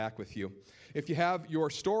back with you. If you have your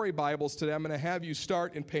story Bibles today, I'm going to have you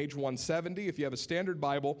start in page 170. If you have a standard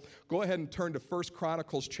Bible, go ahead and turn to 1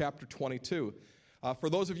 Chronicles chapter 22. For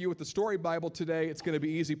those of you with the story Bible today, it's going to be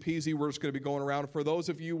easy peasy. We're just going to be going around. For those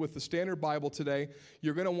of you with the standard Bible today,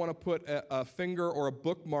 you're going to want to put a finger or a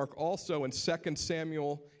bookmark also in 2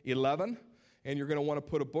 Samuel 11. And you're going to want to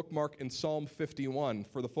put a bookmark in Psalm 51.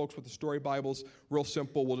 For the folks with the story Bibles, real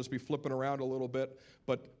simple. We'll just be flipping around a little bit.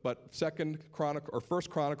 But 1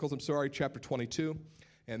 Chronicles, chapter 22.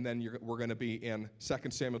 And then we're going to be in 2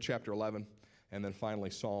 Samuel chapter 11. And then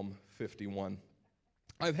finally Psalm 51.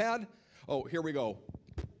 Here we go.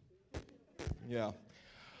 Yeah.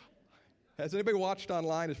 Has anybody watched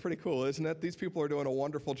online? It's pretty cool, isn't it? These people are doing a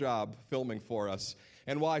wonderful job filming for us.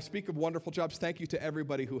 And while I speak of wonderful jobs, thank you to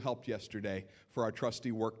everybody who helped yesterday for our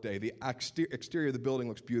trustee work day. The exterior of the building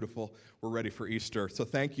looks beautiful. We're ready for Easter. So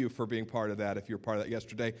thank you for being part of that if you were part of that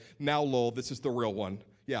yesterday. Now, Lowell, this is the real one.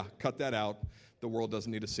 Yeah, cut that out. The world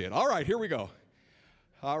doesn't need to see it. All right, here we go.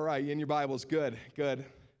 All right, in your Bibles, good.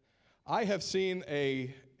 I have seen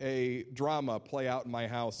a drama play out in my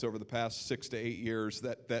house over the past 6 to 8 years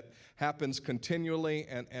that happens continually,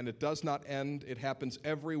 and it does not end. It happens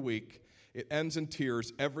every week. It ends in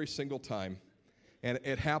tears every single time, and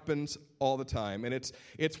it happens all the time. And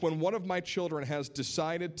it's when one of my children has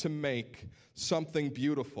decided to make something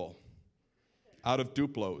beautiful out of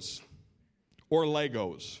Duplos or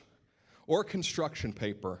Legos or construction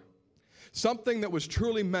paper, something that was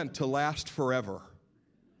truly meant to last forever,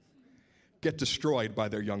 get destroyed by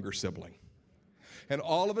their younger sibling. And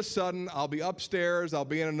all of a sudden, I'll be upstairs, I'll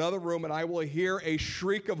be in another room, and I will hear a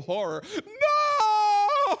shriek of horror.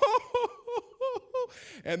 No!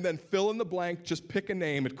 And then fill in the blank, just pick a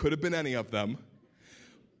name. It could have been any of them.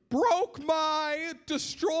 Broke my,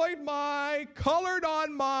 destroyed my, colored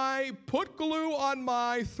on my, put glue on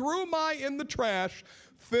my, threw my in the trash.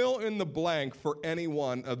 Fill in the blank for any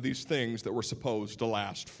one of these things that were supposed to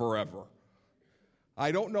last forever.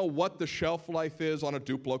 I don't know what the shelf life is on a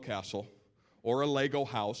Duplo castle or a Lego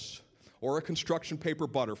house or a construction paper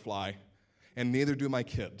butterfly, and neither do my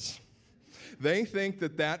kids. They think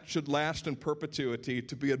that should last in perpetuity,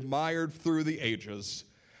 to be admired through the ages.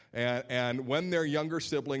 And when their younger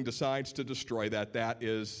sibling decides to destroy that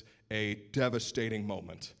is a devastating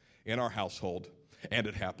moment in our household, and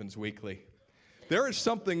it happens weekly. There is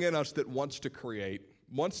something in us that wants to create,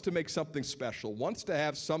 wants to make something special, wants to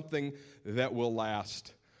have something that will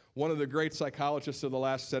last. One of the great psychologists of the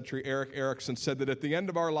last century, Erik Erikson, said that at the end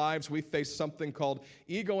of our lives, we face something called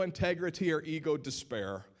ego integrity or ego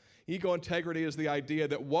despair. Ego integrity is the idea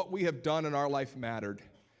that what we have done in our life mattered,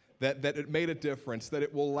 that it made a difference, that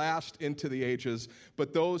it will last into the ages.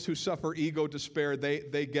 But those who suffer ego despair,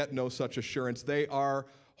 they get no such assurance. They are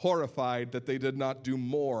horrified that they did not do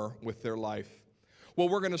more with their life. Well,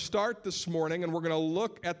 we're going to start this morning, and we're going to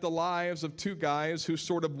look at the lives of two guys who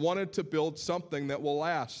sort of wanted to build something that will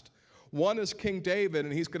last. One is King David,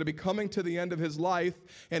 and he's going to be coming to the end of his life,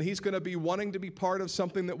 and he's going to be wanting to be part of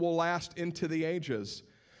something that will last into the ages.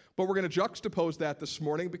 But we're going to juxtapose that this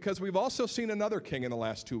morning because we've also seen another king in the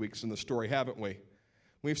last 2 weeks in the story, haven't we?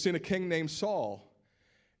 We've seen a king named Saul.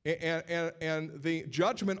 And the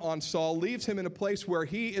judgment on Saul leaves him in a place where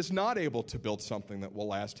he is not able to build something that will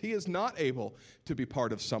last. He is not able to be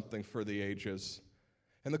part of something for the ages.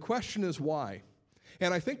 And the question is why?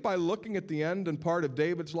 And I think by looking at the end and part of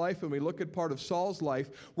David's life and we look at part of Saul's life,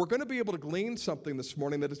 we're going to be able to glean something this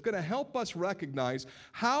morning that is going to help us recognize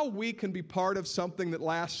how we can be part of something that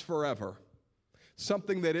lasts forever,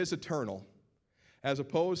 something that is eternal, as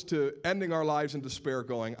opposed to ending our lives in despair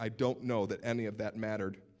going, I don't know that any of that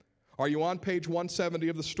mattered. Are you on page 170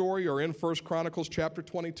 of the story or in 1 Chronicles chapter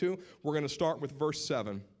 22? We're going to start with verse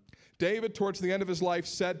 7. David, towards the end of his life,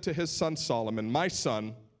 said to his son Solomon, my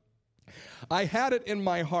son, I had it in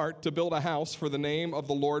my heart to build a house for the name of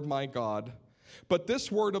the Lord my God. But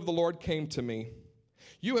this word of the Lord came to me.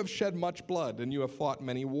 You have shed much blood, and you have fought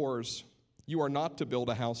many wars. You are not to build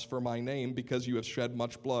a house for my name, because you have shed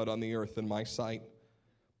much blood on the earth in my sight.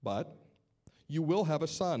 But you will have a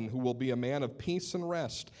son who will be a man of peace and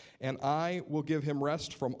rest, and I will give him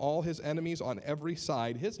rest from all his enemies on every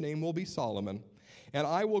side. His name will be Solomon. And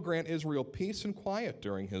I will grant Israel peace and quiet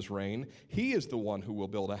during his reign. He is the one who will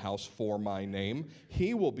build a house for my name.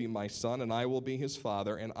 He will be my son, and I will be his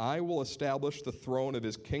father, and I will establish the throne of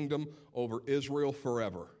his kingdom over Israel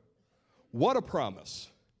forever. What a promise,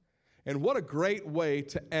 and what a great way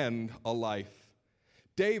to end a life.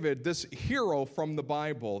 David, this hero from the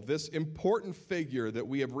Bible, this important figure that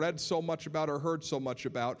we have read so much about or heard so much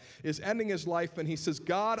about, is ending his life, and he says,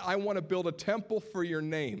 God, I want to build a temple for your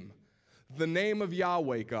name. the name of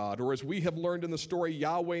Yahweh God, or as we have learned in the story,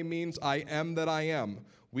 Yahweh means I am that I am.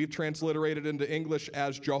 We've transliterated into English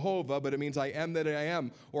as Jehovah, but it means I am that I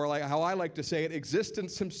am, or like how I like to say it,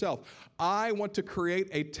 existence himself. I want to create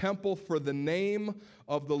a temple for the name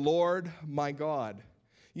of the Lord my God.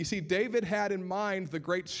 You see, David had in mind the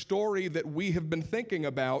great story that we have been thinking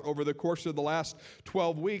about over the course of the last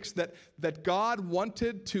 12 weeks, that God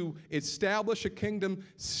wanted to establish a kingdom,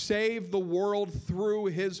 save the world through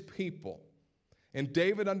his people. And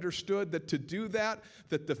David understood that to do that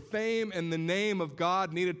the fame and the name of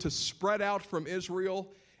God needed to spread out from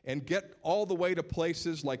Israel and get all the way to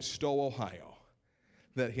places like Stowe, Ohio.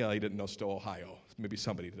 He didn't know Stowe, Ohio. Maybe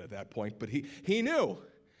somebody did at that point, but he knew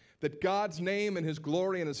that God's name and his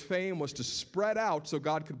glory and his fame was to spread out so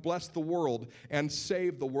God could bless the world and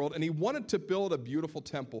save the world. And he wanted to build a beautiful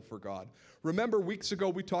temple for God. Remember, weeks ago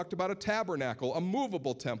we talked about a tabernacle, a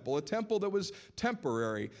movable temple, a temple that was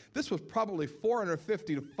temporary. This was probably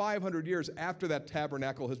 450 to 500 years after that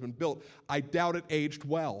tabernacle has been built. I doubt it aged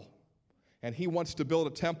well. And he wants to build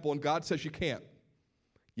a temple, and God says, you can't.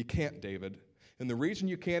 You can't, David. And the reason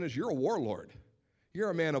you can't is you're a warlord. You're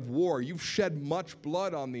a man of war. You've shed much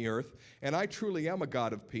blood on the earth, and I truly am a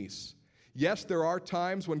God of peace. Yes, there are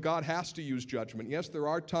times when God has to use judgment. Yes, there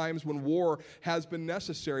are times when war has been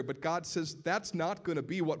necessary, but God says that's not going to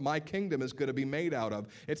be what my kingdom is going to be made out of.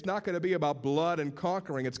 It's not going to be about blood and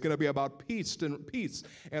conquering. It's going to be about peace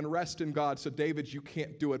and rest in God. So, David, you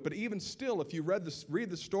can't do it. But even still, if you read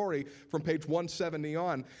the story from page 170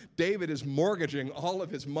 on, David is mortgaging all of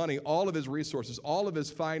his money, all of his resources, all of his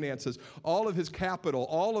finances, all of his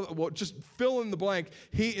capital, just fill in the blank.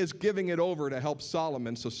 He is giving it over to help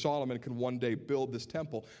Solomon so Solomon can one day build this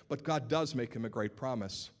temple. But God does make him a great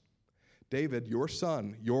promise. David, your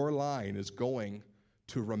son, your line is going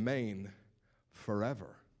to remain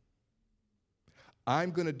forever.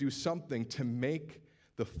 I'm going to do something to make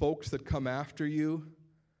the folks that come after you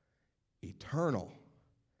eternal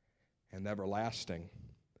and everlasting.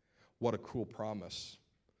 What a cool promise.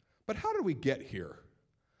 But how did we get here?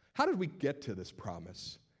 How did we get to this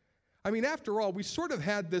promise? I mean, after all, we sort of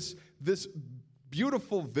had this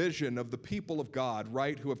beautiful vision of the people of God,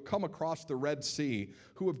 right, who have come across the Red Sea,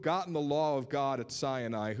 who have gotten the law of God at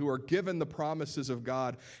Sinai, who are given the promises of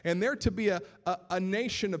God, and they're to be a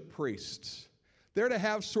nation of priests. They're to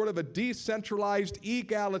have sort of a decentralized,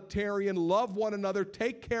 egalitarian, love one another,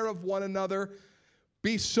 take care of one another,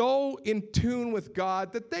 be so in tune with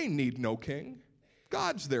God that they need no king.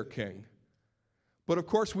 God's their king. But of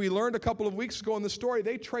course, we learned a couple of weeks ago in the story,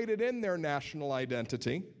 they traded in their national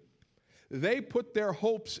identity. They put their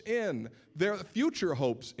hopes in, their future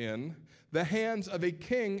hopes in, the hands of a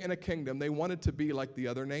king and a kingdom. They wanted to be like the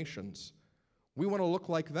other nations. We want to look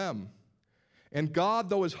like them. And God,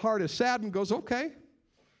 though his heart is saddened, goes, okay,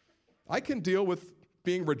 I can deal with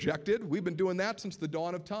being rejected. We've been doing that since the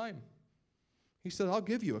dawn of time. He said, I'll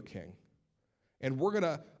give you a king. And we're going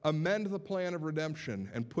to amend the plan of redemption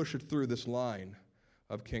and push it through this line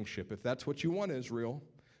of kingship. If that's what you want, Israel,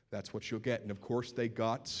 that's what you'll get. And of course, they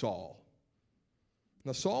got Saul.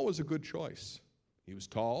 Now, Saul was a good choice. He was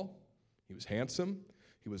tall, he was handsome,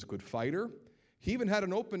 he was a good fighter. He even had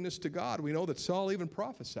an openness to God. We know that Saul even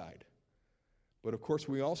prophesied. But of course,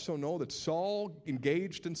 we also know that Saul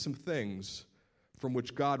engaged in some things from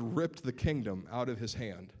which God ripped the kingdom out of his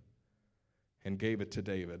hand and gave it to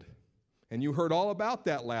David. And you heard all about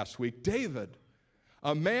that last week. David,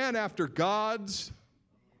 a man after God's...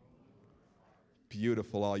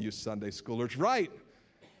 Beautiful, all you Sunday schoolers. Right.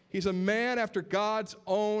 He's a man after God's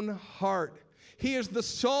own heart. He is the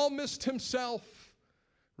psalmist himself.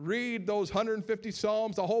 Read those 150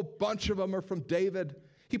 psalms. A whole bunch of them are from David.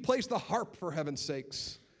 He plays the harp, for heaven's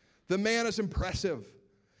sakes. The man is impressive.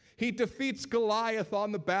 He defeats Goliath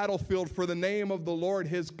on the battlefield for the name of the Lord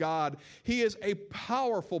his God. He is a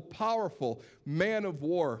powerful, powerful man of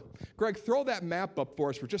war. Greg, throw that map up for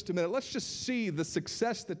us for just a minute. Let's just see the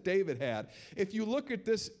success that David had. If you look at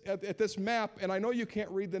this map, and I know you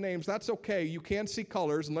can't read the names, that's okay. You can see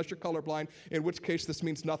colors unless you're colorblind, in which case this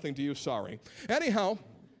means nothing to you, sorry. Anyhow,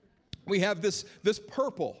 we have this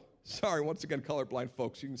purple. Sorry, once again, colorblind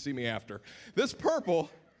folks, you can see me after. This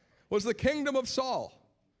purple was the kingdom of Saul.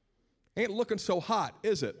 Ain't looking so hot,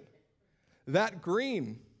 is it? That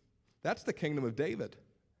green, that's the kingdom of David.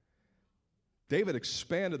 David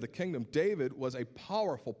expanded the kingdom. David was a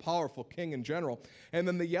powerful, powerful king in general. And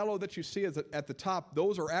then the yellow that you see is at the top,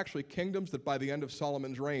 those are actually kingdoms that by the end of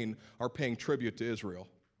Solomon's reign are paying tribute to Israel.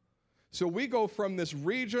 So we go from this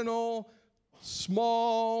regional,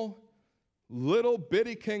 small, little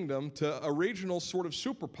bitty kingdom to a regional sort of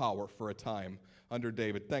superpower for a time under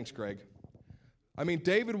David. Thanks, Greg. I mean,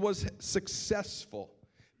 David was successful.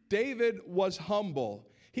 David was humble.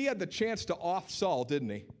 He had the chance to off Saul, didn't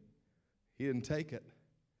he? He didn't take it.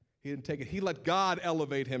 He didn't take it. He let God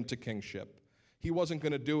elevate him to kingship. He wasn't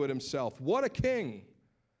going to do it himself. What a king.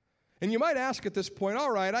 And you might ask at this point,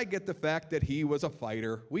 all right, I get the fact that he was a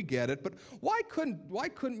fighter. We get it. But why couldn't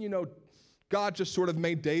God just sort of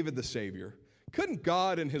made David the savior? Couldn't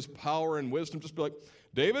God in his power and wisdom just be like,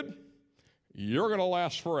 David, you're going to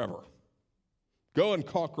last forever. Go and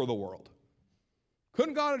conquer the world.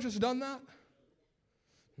 Couldn't God have just done that?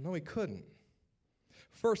 No, he couldn't.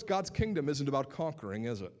 First, God's kingdom isn't about conquering,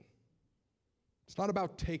 is it? It's not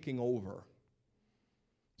about taking over.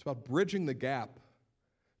 It's about bridging the gap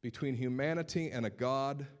between humanity and a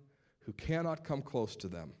God who cannot come close to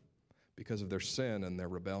them because of their sin and their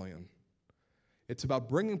rebellion. It's about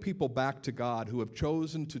bringing people back to God who have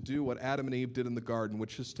chosen to do what Adam and Eve did in the garden,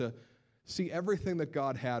 which is to see everything that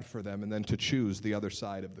God had for them and then to choose the other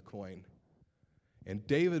side of the coin. And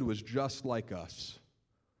David was just like us,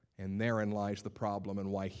 and therein lies the problem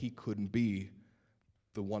and why he couldn't be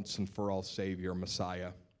the once-and-for-all Savior,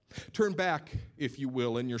 Messiah. Turn back, if you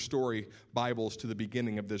will, in your story Bibles to the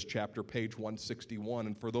beginning of this chapter, page 161.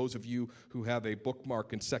 And for those of you who have a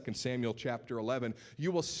bookmark in 2 Samuel chapter 11,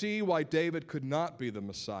 you will see why David could not be the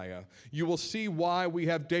Messiah. You will see why we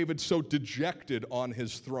have David so dejected on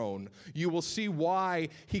his throne. You will see why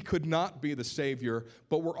he could not be the Savior,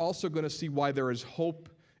 but we're also going to see why there is hope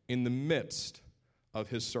in the midst of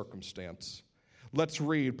his circumstance. Let's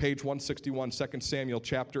read page 161, 2 Samuel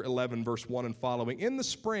chapter 11, verse 1 and following. In the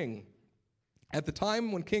spring, at the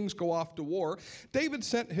time when kings go off to war, David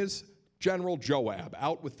sent his general Joab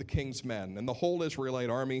out with the king's men and the whole Israelite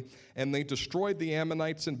army, and they destroyed the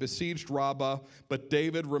Ammonites and besieged Rabbah, but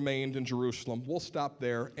David remained in Jerusalem. We'll stop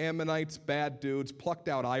there. Ammonites, bad dudes, plucked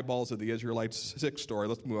out eyeballs of the Israelites. Sick story.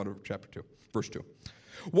 Let's move on to chapter 2, verse 2.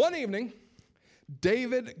 One evening,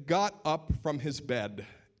 David got up from his bed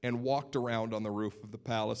and walked around on the roof of the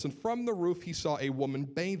palace. And from the roof he saw a woman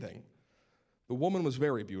bathing. The woman was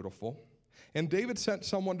very beautiful. And David sent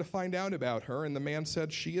someone to find out about her. And the man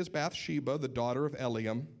said, she is Bathsheba, the daughter of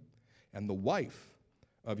Eliam, and the wife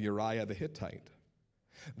of Uriah the Hittite.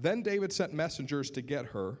 Then David sent messengers to get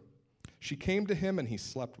her. She came to him, and he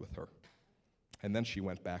slept with her. And then she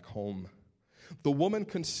went back home. The woman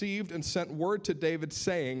conceived and sent word to David,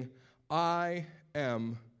 saying, I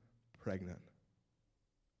am pregnant.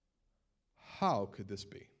 How could this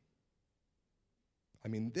be? I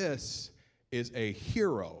mean, this is a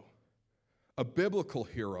hero, a biblical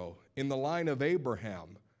hero in the line of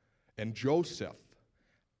Abraham and Joseph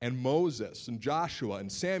and Moses and Joshua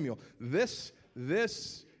and Samuel. This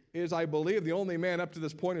is, I believe, the only man up to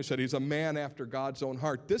this point who said he's a man after God's own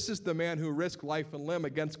heart. This is the man who risked life and limb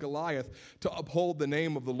against Goliath to uphold the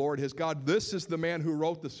name of the Lord his God. This is the man who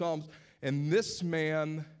wrote the Psalms, and this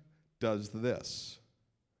man does this.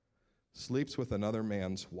 Sleeps with another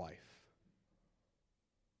man's wife.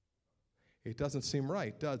 It doesn't seem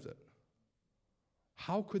right, does it?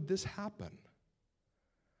 How could this happen?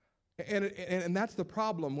 And that's the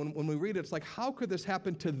problem when we read it. It's like, how could this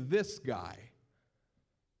happen to this guy?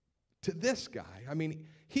 To this guy. I mean,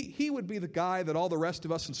 he would be the guy that all the rest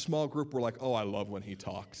of us in small group were like, oh, I love when he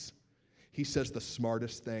talks. He says the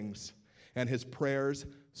smartest things. And his prayers,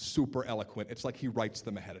 super eloquent. It's like he writes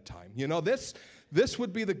them ahead of time. You know, this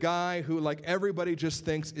would be the guy who, like, everybody just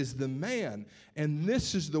thinks is the man. And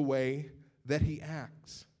this is the way that he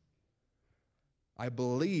acts. I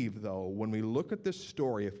believe, though, when we look at this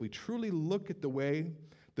story, if we truly look at the way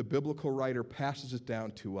the biblical writer passes it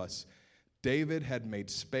down to us, David had made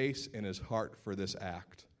space in his heart for this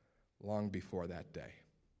act long before that day.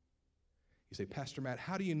 You say, Pastor Matt,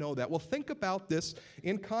 how do you know that? Well, think about this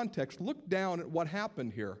in context. Look down at what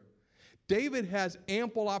happened here. David has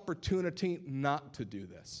ample opportunity not to do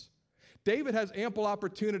this. David has ample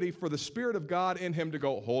opportunity for the Spirit of God in him to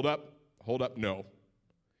go, hold up, no.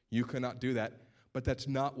 You cannot do that. But that's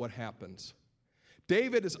not what happens.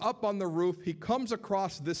 David is up on the roof. He comes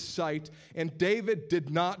across this sight, and David did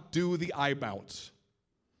not do the eye bounce.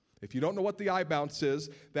 If you don't know what the eye bounce is,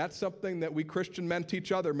 that's something that we Christian men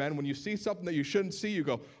teach other men. When you see something that you shouldn't see, you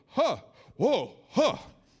go, huh, whoa, huh,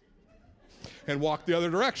 and walk the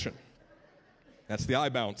other direction. That's the eye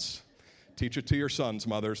bounce. Teach it to your sons,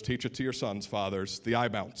 mothers. Teach it to your sons, fathers. The eye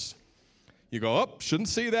bounce. You go, oh, shouldn't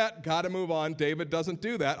see that. Got to move on. David doesn't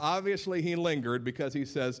do that. Obviously, he lingered because he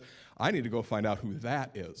says, I need to go find out who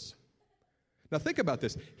that is. Now, think about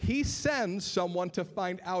this. He sends someone to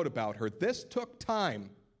find out about her. This took time.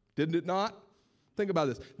 Didn't it not? Think about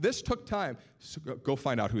this. This took time. So go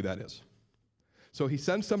find out who that is. So he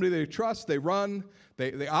sends somebody they trust, they run,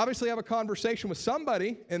 they obviously have a conversation with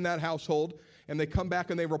somebody in that household, and they come back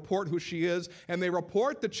and they report who she is, and they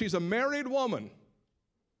report that she's a married woman.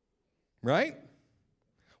 Right?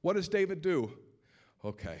 What does David do?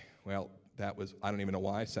 Okay, well, I don't even know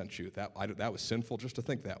why I sent you. That was sinful just to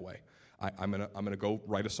think that way. I'm gonna go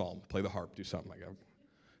write a psalm, play the harp, do something like that.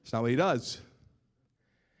 It's not what he does.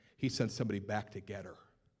 He sends somebody back to get her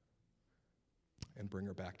and bring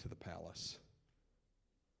her back to the palace.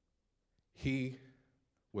 He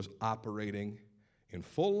was operating in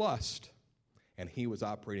full lust, and he was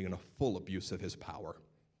operating in a full abuse of his power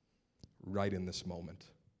right in this moment.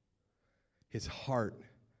 His heart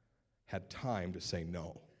had time to say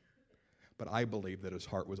no, but I believe that his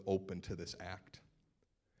heart was open to this act.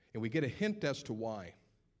 And we get a hint as to why.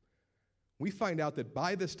 We find out that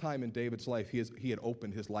by this time in David's life, he had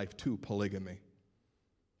opened his life to polygamy.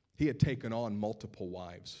 He had taken on multiple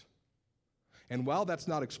wives. And while that's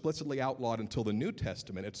not explicitly outlawed until the New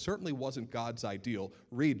Testament, it certainly wasn't God's ideal.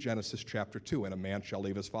 Read Genesis chapter 2, and a man shall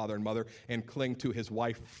leave his father and mother and cling to his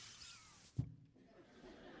wife.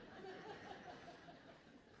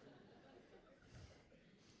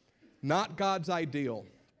 Not God's ideal.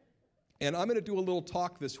 And I'm going to do a little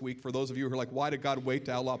talk this week for those of you who are like, why did God wait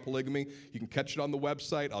to outlaw polygamy? You can catch it on the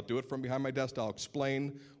website. I'll do it from behind my desk. I'll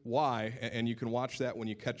explain why, and you can watch that when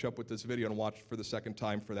you catch up with this video and watch it for the second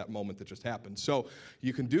time for that moment that just happened. So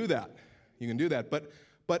you can do that. You can do that.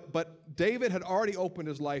 But David had already opened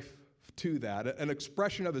his life to that, an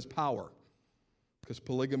expression of his power, because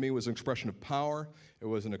polygamy was an expression of power, it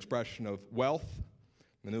was an expression of wealth,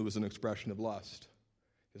 and it was an expression of lust.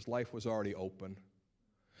 His life was already open.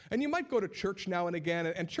 And you might go to church now and again,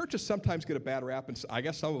 and churches sometimes get a bad rap, and I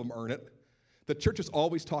guess some of them earn it. The churches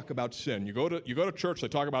always talk about sin. You go to church, they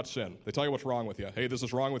talk about sin. They tell you what's wrong with you. Hey, this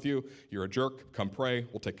is wrong with you. You're a jerk. Come pray.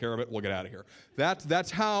 We'll take care of it. We'll get out of here.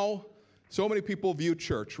 That's how so many people view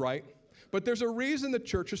church, right? But there's a reason that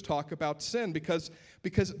churches talk about sin, because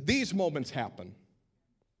these moments happen.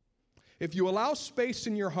 If you allow space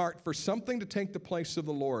in your heart for something to take the place of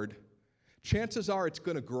the Lord, chances are it's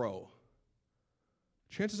going to grow.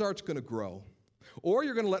 Chances are it's going to grow. Or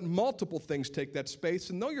you're going to let multiple things take that space,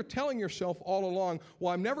 and though you're telling yourself all along,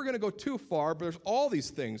 well, I'm never going to go too far, but there's all these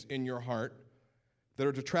things in your heart that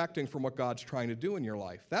are detracting from what God's trying to do in your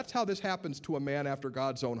life. That's how this happens to a man after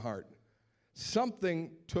God's own heart.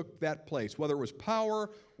 Something took that place, whether it was power,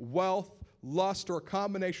 wealth, lust, or a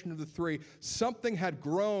combination of the three. Something had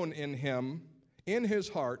grown in him, in his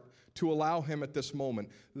heart, to allow him at this moment.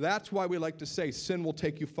 That's why we like to say sin will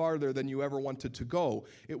take you farther than you ever wanted to go.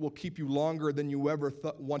 It will keep you longer than you ever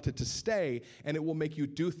wanted to stay, and it will make you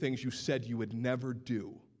do things you said you would never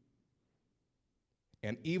do.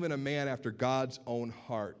 And even a man after God's own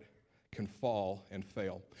heart can fall and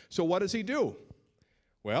fail. So what does he do?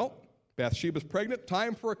 Well, Bathsheba's pregnant,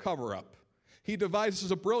 time for a cover-up. He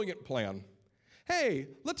devises a brilliant plan. Hey,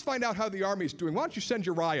 let's find out how the army's doing. Why don't you send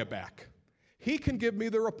Uriah back? He can give me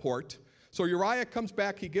the report. So Uriah comes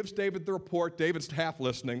back. He gives David the report. David's half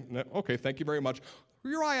listening. Okay, thank you very much.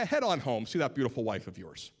 Uriah, head on home. See that beautiful wife of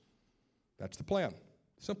yours. That's the plan.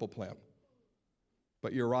 Simple plan.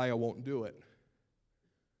 But Uriah won't do it.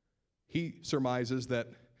 He surmises that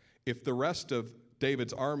if the rest of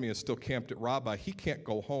David's army is still camped at Rabbah, he can't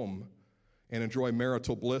go home and enjoy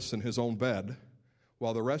marital bliss in his own bed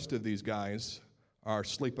while the rest of these guys are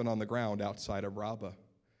sleeping on the ground outside of Rabbah.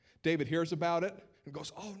 David hears about it and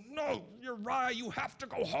goes, oh no, Uriah, you have to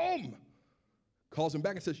go home. Calls him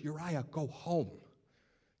back and says, Uriah, go home.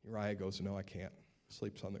 Uriah goes, no, I can't.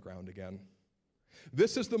 Sleeps on the ground again.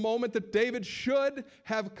 This is the moment that David should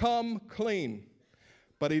have come clean,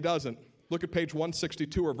 but he doesn't. Look at page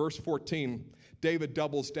 162 or verse 14. David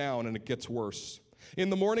doubles down and it gets worse.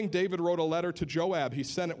 In the morning, David wrote a letter to Joab. He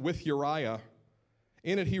sent it with Uriah.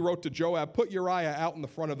 In it, he wrote to Joab, put Uriah out in the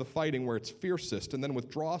front of the fighting where it's fiercest, and then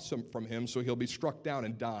withdraw some from him so he'll be struck down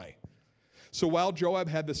and die. So while Joab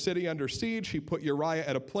had the city under siege, he put Uriah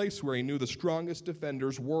at a place where he knew the strongest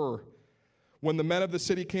defenders were. When the men of the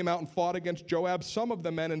city came out and fought against Joab, some of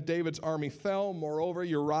the men in David's army fell. Moreover,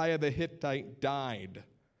 Uriah the Hittite died.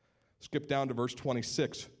 Skip down to verse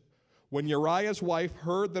 26. When Uriah's wife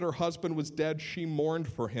heard that her husband was dead, she mourned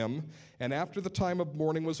for him. And after the time of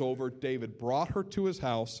mourning was over, David brought her to his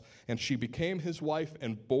house, and she became his wife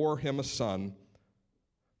and bore him a son.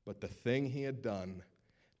 But the thing he had done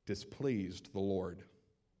displeased the Lord.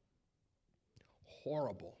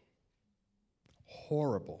 Horrible.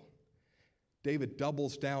 Horrible. David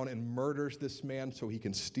doubles down and murders this man so he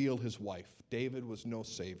can steal his wife. David was no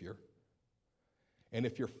savior. And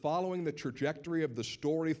if you're following the trajectory of the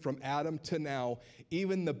story from Adam to now,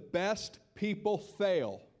 even the best people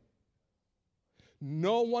fail.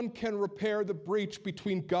 No one can repair the breach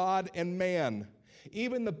between God and man.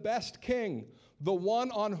 Even the best king, the one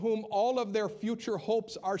on whom all of their future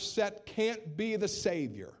hopes are set, can't be the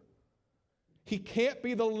Savior. He can't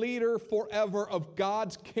be the leader forever of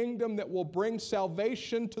God's kingdom that will bring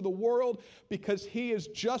salvation to the world, because he is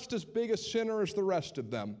just as big a sinner as the rest of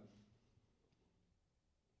them.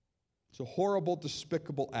 It's a horrible,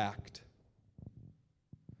 despicable act.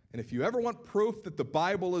 And if you ever want proof that the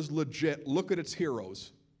Bible is legit, look at its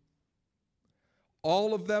heroes.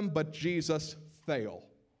 All of them but Jesus fail.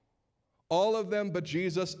 All of them but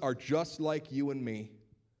Jesus are just like you and me.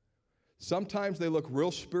 Sometimes they look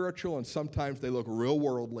real spiritual and sometimes they look real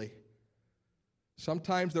worldly.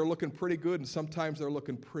 Sometimes they're looking pretty good and sometimes they're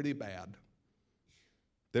looking pretty bad.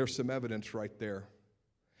 There's some evidence right there.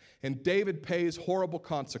 And David pays horrible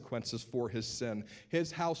consequences for his sin.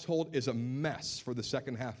 His household is a mess for the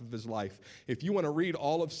second half of his life. If you want to read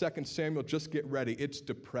all of 2 Samuel, just get ready. It's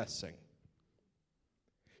depressing.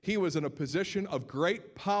 He was in a position of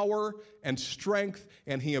great power and strength,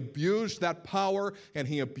 and he abused that power and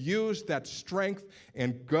he abused that strength,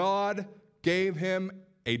 and God gave him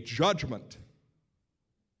a judgment.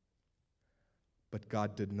 But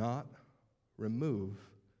God did not remove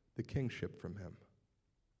the kingship from him.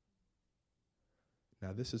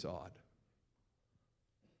 Now, this is odd,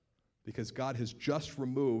 because God has just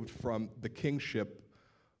removed from the kingship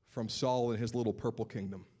from Saul and his little purple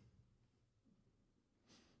kingdom.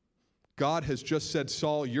 God has just said,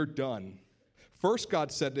 Saul, you're done. First,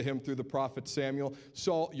 God said to him through the prophet Samuel,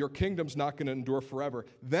 Saul, your kingdom's not going to endure forever.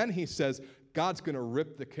 Then he says, God's going to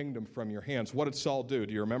rip the kingdom from your hands. What did Saul do?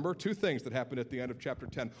 Do you remember? Two things that happened at the end of chapter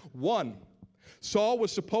 10. One, Saul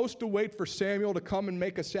was supposed to wait for Samuel to come and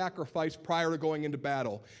make a sacrifice prior to going into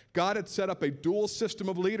battle. God had set up a dual system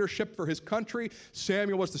of leadership for his country.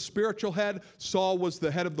 Samuel was the spiritual head. Saul was the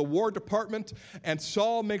head of the war department. And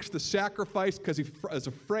Saul makes the sacrifice because he is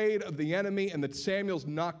afraid of the enemy and that Samuel's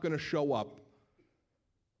not going to show up.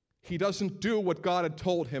 He doesn't do what God had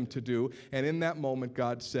told him to do. And in that moment,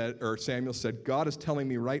 Samuel said, God is telling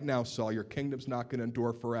me right now, Saul, your kingdom's not going to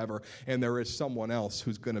endure forever, and there is someone else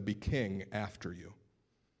who's going to be king after you.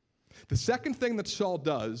 The second thing that Saul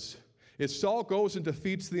does is Saul goes and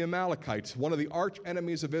defeats the Amalekites, one of the arch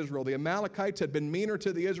enemies of Israel. The Amalekites had been meaner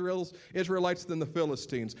to the Israelites than the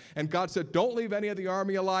Philistines. And God said, don't leave any of the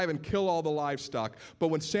army alive and kill all the livestock. But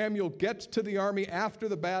when Samuel gets to the army after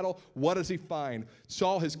the battle, what does he find?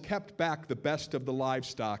 Saul has kept back the best of the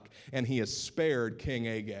livestock, and he has spared King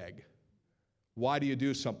Agag. Why do you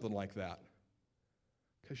do something like that?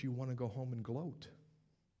 Because you want to go home and gloat.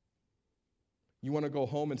 You want to go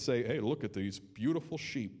home and say, hey, look at these beautiful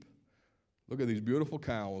sheep. Look at these beautiful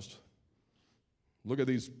cows. Look at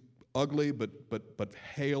these ugly but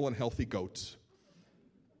hale and healthy goats.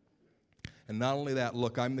 And not only that,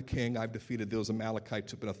 look, I'm the king. I've defeated those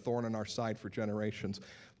Amalekites who've been a thorn in our side for generations.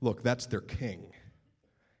 Look, that's their king.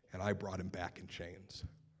 And I brought him back in chains.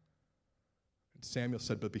 And Samuel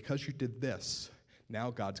said, but because you did this,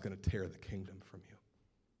 now God's going to tear the kingdom from you.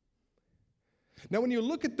 Now, when you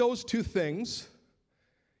look at those two things,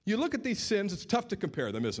 you look at these sins, it's tough to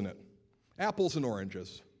compare them, isn't it? Apples and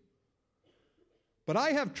oranges. But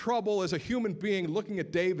I have trouble as a human being looking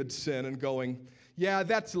at David's sin and going, yeah,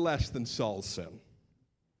 that's less than Saul's sin.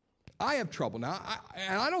 I have trouble. Now,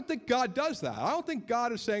 I don't think God does that. I don't think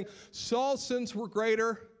God is saying Saul's sins were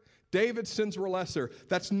greater, David's sins were lesser.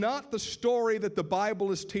 That's not the story that the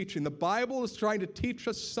Bible is teaching. The Bible is trying to teach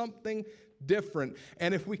us something different.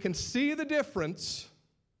 And if we can see the difference,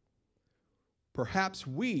 perhaps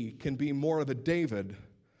we can be more of a David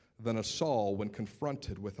than a Saul when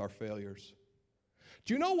confronted with our failures.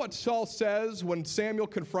 Do you know what Saul says when Samuel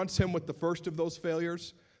confronts him with the first of those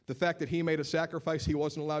failures? The fact that he made a sacrifice he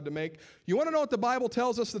wasn't allowed to make. You want to know what the Bible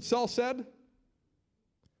tells us that Saul said?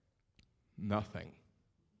 Nothing.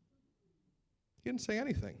 He didn't say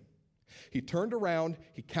anything. He turned around,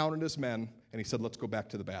 he counted his men, and he said, let's go back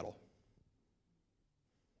to the battle.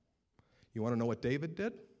 You want to know what David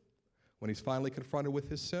did when he's finally confronted with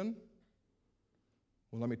his sin?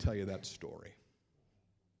 Well, let me tell you that story.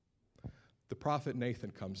 The prophet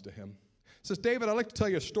Nathan comes to him. He says, David, I'd like to tell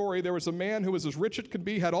you a story. There was a man who was as rich as could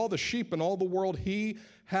be, had all the sheep in all the world. He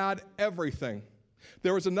had everything.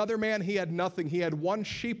 There was another man, he had nothing. He had one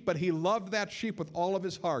sheep, but he loved that sheep with all of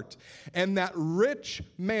his heart. And that rich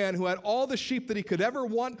man who had all the sheep that he could ever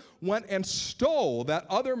want went and stole that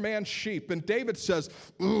other man's sheep. And David says,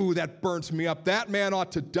 ooh, that burns me up. That man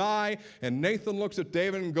ought to die. And Nathan looks at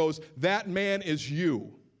David and goes, that man is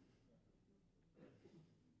you.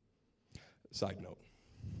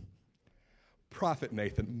 prophet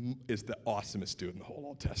Nathan is the awesomest dude in the whole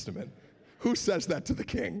Old Testament. Who says that to the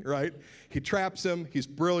king, right? He traps him. He's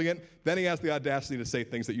brilliant. Then he has the audacity to say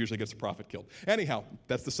things that usually gets the prophet killed. Anyhow,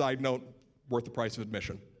 that's the side note, worth the price of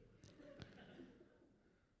admission.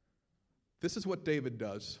 This is what David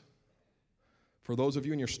does. For those of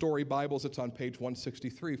you in your story Bibles, it's on page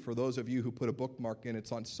 163. For those of you who put a bookmark in,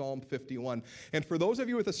 it's on Psalm 51. And for those of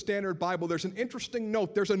you with a standard Bible, there's an interesting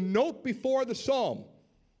note. There's a note before the psalm.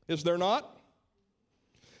 Is there not?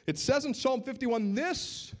 It says in Psalm 51,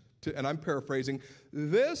 and I'm paraphrasing,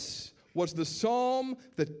 this was the psalm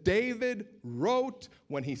that David wrote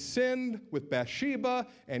when he sinned with Bathsheba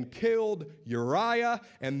and killed Uriah,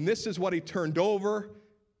 and this is what he turned over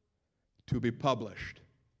to be published.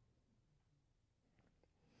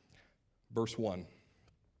 Verse 1.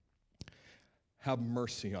 Have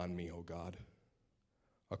mercy on me, O God,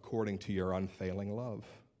 according to your unfailing love.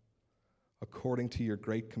 According to your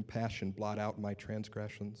great compassion, blot out my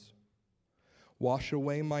transgressions. Wash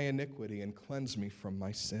away my iniquity and cleanse me from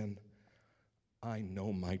my sin. I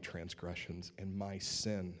know my transgressions, and my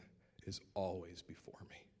sin is always before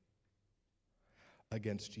me.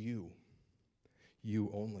 Against you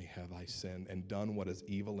only have I sinned and done what is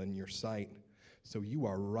evil in your sight. So you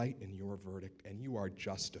are right in your verdict, and you are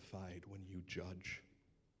justified when you judge.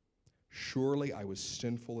 Surely I was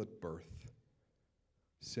sinful at birth,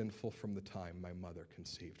 sinful from the time my mother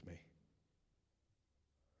conceived me.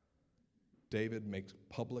 David makes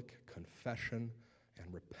public confession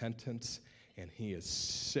and repentance, and he is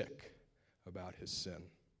sick about his sin.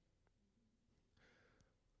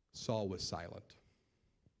 Saul was silent.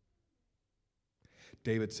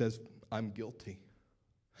 David says, I'm guilty.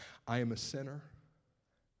 I am a sinner.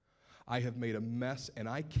 I have made a mess, and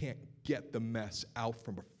I can't get the mess out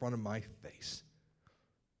from in front of my face.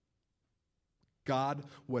 God,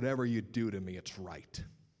 whatever you do to me, it's right.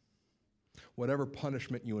 Whatever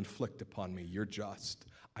punishment you inflict upon me, you're just.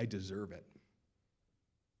 I deserve it.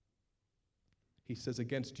 He says,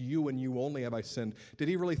 against you and you only have I sinned. Did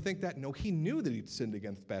he really think that? No, he knew that he'd sinned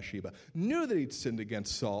against Bathsheba, knew that he'd sinned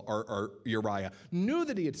against Saul or Uriah, knew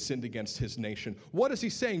that he had sinned against his nation. What is he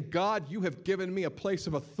saying? God, you have given me a place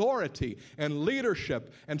of authority and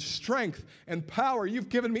leadership and strength and power. You've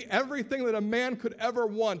given me everything that a man could ever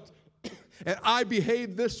want, and I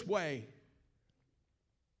behave this way.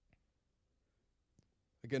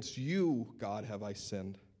 Against you, God, have I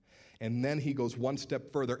sinned. And then he goes one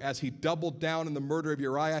step further. As he doubled down in the murder of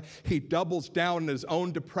Uriah, he doubles down in his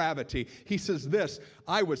own depravity. He says this,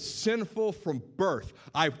 I was sinful from birth.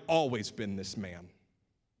 I've always been this man.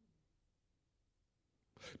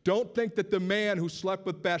 Don't think that the man who slept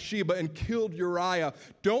with Bathsheba and killed Uriah,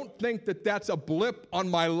 don't think that that's a blip on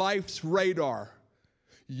my life's radar.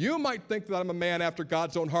 You might think that I'm a man after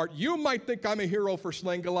God's own heart. You might think I'm a hero for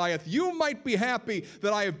slaying Goliath. You might be happy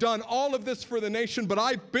that I have done all of this for the nation, but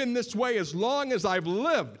I've been this way as long as I've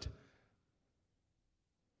lived.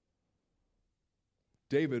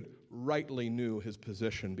 David rightly knew his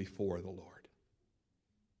position before the Lord.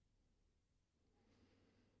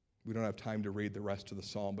 We don't have time to read the rest of the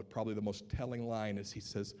psalm, but probably the most telling line is he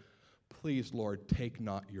says, please, Lord, take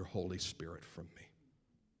not your Holy Spirit from me.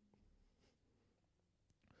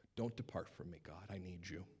 Don't depart from me, God. I need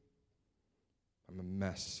you. I'm a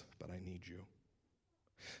mess, but I need you.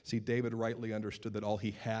 See, David rightly understood that all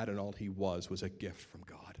he had and all he was a gift from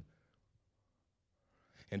God.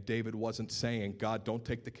 And David wasn't saying, God, don't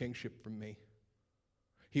take the kingship from me.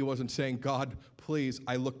 He wasn't saying, God, please,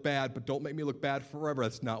 I look bad, but don't make me look bad forever.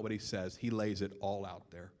 That's not what he says. He lays it all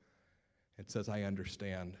out there. It says, I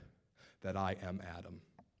understand that I am Adam.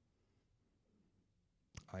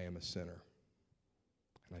 I am a sinner.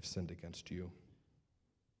 And I've sinned against you.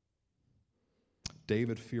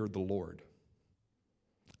 David feared the Lord.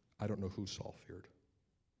 I don't know who Saul feared.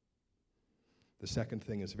 The second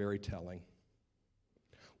thing is very telling.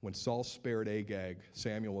 When Saul spared Agag,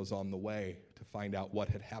 Samuel was on the way to find out what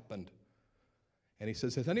had happened. And he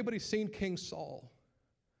says, has anybody seen King Saul?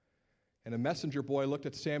 And a messenger boy looked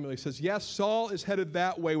at Samuel. He says, yes, Saul is headed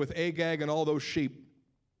that way with Agag and all those sheep.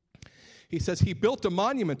 He says, he built a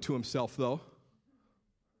monument to himself, though.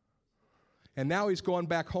 And now he's going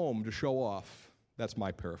back home to show off. That's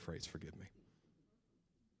my paraphrase, forgive me.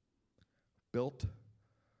 Built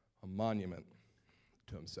a monument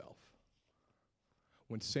to himself.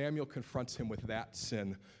 When Samuel confronts him with that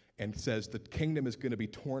sin and says, the kingdom is going to be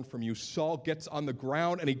torn from you, Saul gets on the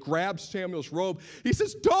ground and he grabs Samuel's robe. He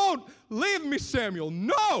says, don't leave me, Samuel.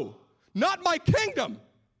 No, not my kingdom.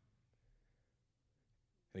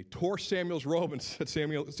 And he tore Samuel's robe and said,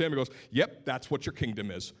 Samuel goes, yep, that's what your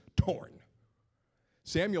kingdom is, torn.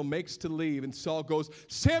 Samuel makes to leave, and Saul goes,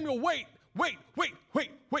 Samuel, wait, wait.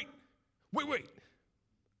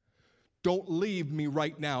 Don't leave me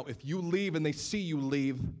right now. If you leave and they see you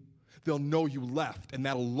leave, they'll know you left, and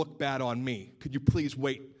that'll look bad on me. Could you please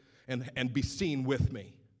wait and be seen with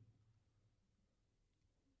me?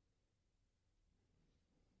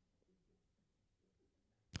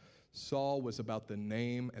 Saul was about the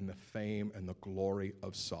name and the fame and the glory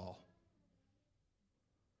of Saul.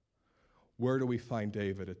 Where do we find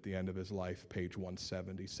David at the end of his life? Page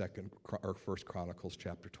 170, 1 Chronicles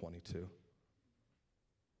chapter 22.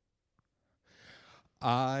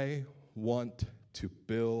 I want to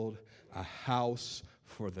build a house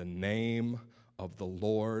for the name of the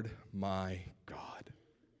Lord my God.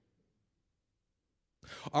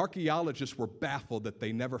 Archaeologists were baffled that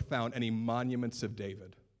they never found any monuments of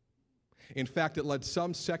David. In fact, it led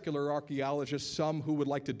some secular archaeologists, some who would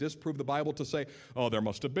like to disprove the Bible, to say, oh, there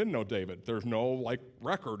must have been no David. There's no,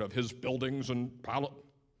 record of his buildings and palace.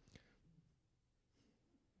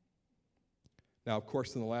 Now, of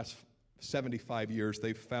course, in the last 75 years,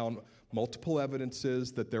 they've found multiple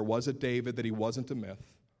evidences that there was a David, that he wasn't a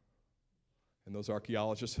myth. And those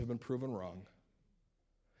archaeologists have been proven wrong.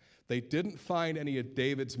 They didn't find any of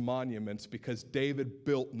David's monuments because David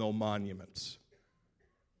built no monuments.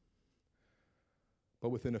 But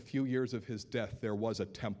within a few years of his death, there was a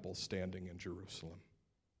temple standing in Jerusalem.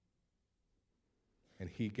 And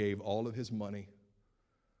he gave all of his money,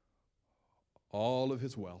 all of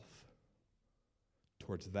his wealth,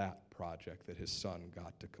 towards that project that his son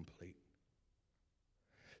got to complete.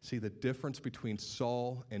 See, the difference between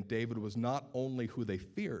Saul and David was not only who they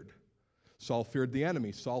feared. Saul feared the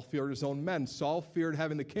enemy. Saul feared his own men. Saul feared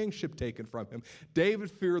having the kingship taken from him. David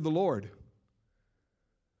feared the Lord.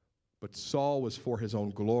 But Saul was for his own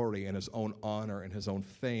glory and his own honor and his own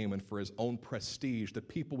fame and for his own prestige, that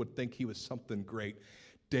people would think he was something great.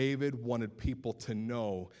 David wanted people to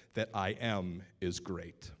know that I am is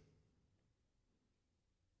great.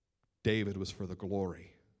 David was for the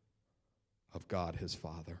glory of God his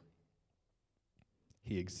Father.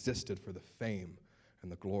 He existed for the fame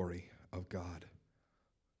and the glory of God.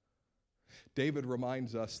 David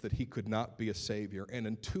reminds us that he could not be a Savior, and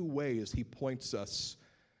in two ways he points us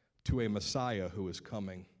to a Messiah who is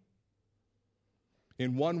coming.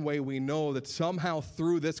 In one way, we know that somehow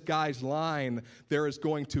through this guy's line, there is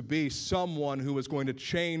going to be someone who is going to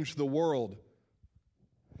change the world.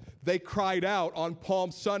 They cried out on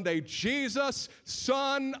Palm Sunday, Jesus,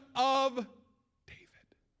 Son of David.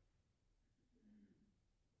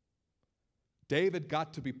 David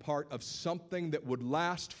got to be part of something that would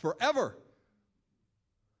last forever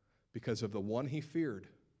because of the one he feared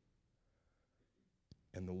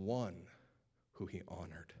and the one who he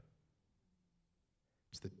honored.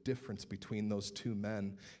 It's the difference between those two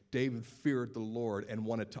men. David feared the Lord and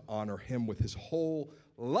wanted to honor him with his whole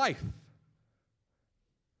life.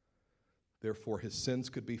 Therefore, his sins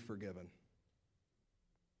could be forgiven.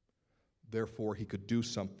 Therefore, he could do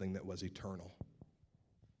something that was eternal.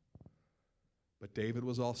 But David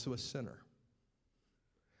was also a sinner.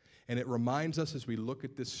 And it reminds us as we look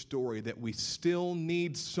at this story that we still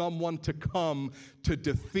need someone to come to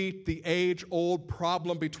defeat the age-old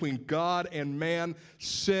problem between God and man,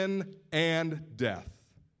 sin and death.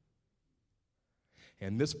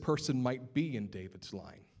 And this person might be in David's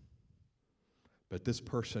line, but this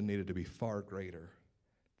person needed to be far greater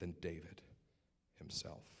than David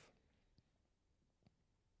himself.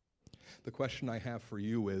 The question I have for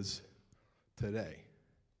you is today,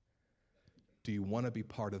 do you want to be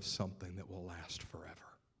part of something that will last forever?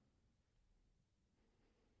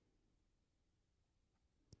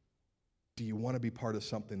 Do you want to be part of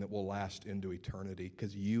something that will last into eternity?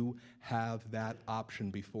 Because you have that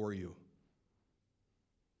option before you.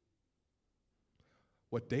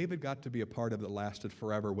 What David got to be a part of that lasted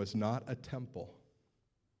forever was not a temple.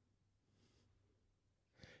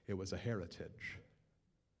 It was a heritage.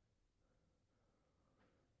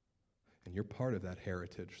 And you're part of that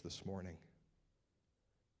heritage this morning.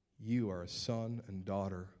 You are a son and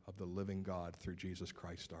daughter of the living God through Jesus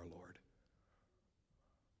Christ our Lord.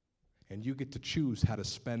 And you get to choose how to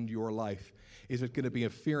spend your life. Is it going to be a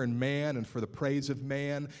fear in man and for the praise of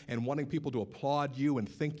man and wanting people to applaud you and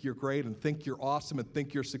think you're great and think you're awesome and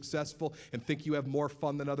think you're successful and think you have more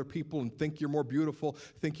fun than other people and think you're more beautiful,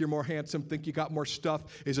 think you're more handsome, think you got more stuff?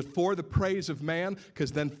 Is it for the praise of man?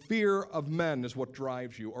 Because then fear of men is what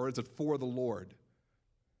drives you. Or is it for the Lord?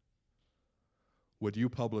 Would you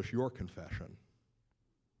publish your confession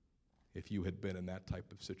if you had been in that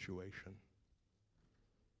type of situation?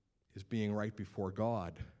 Is being right before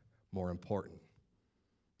God more important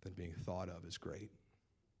than being thought of as great?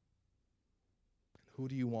 Who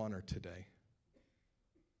do you honor today?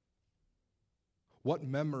 What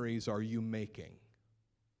memories are you making?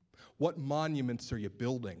 What monuments are you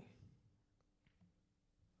building?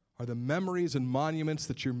 Are the memories and monuments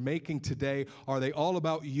that you're making today, are they all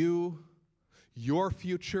about you, your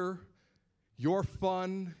future, your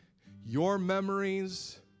fun, your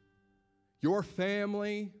memories, your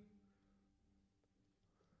family?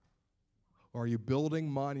 Or are you building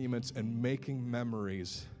monuments and making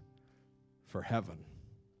memories for heaven?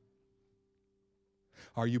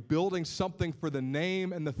 Are you building something for the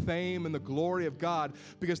name and the fame and the glory of God?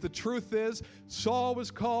 Because the truth is, Saul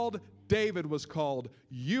was called, David was called,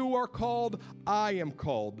 you are called, I am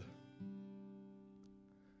called.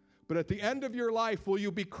 But at the end of your life, will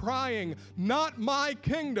you be crying, not my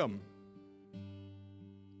kingdom?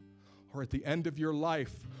 Or at the end of your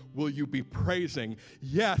life, will you be praising,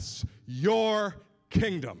 yes, your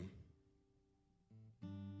kingdom?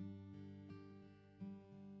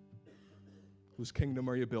 Whose kingdom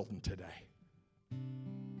are you building today?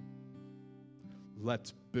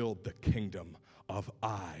 Let's build the kingdom of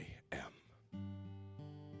I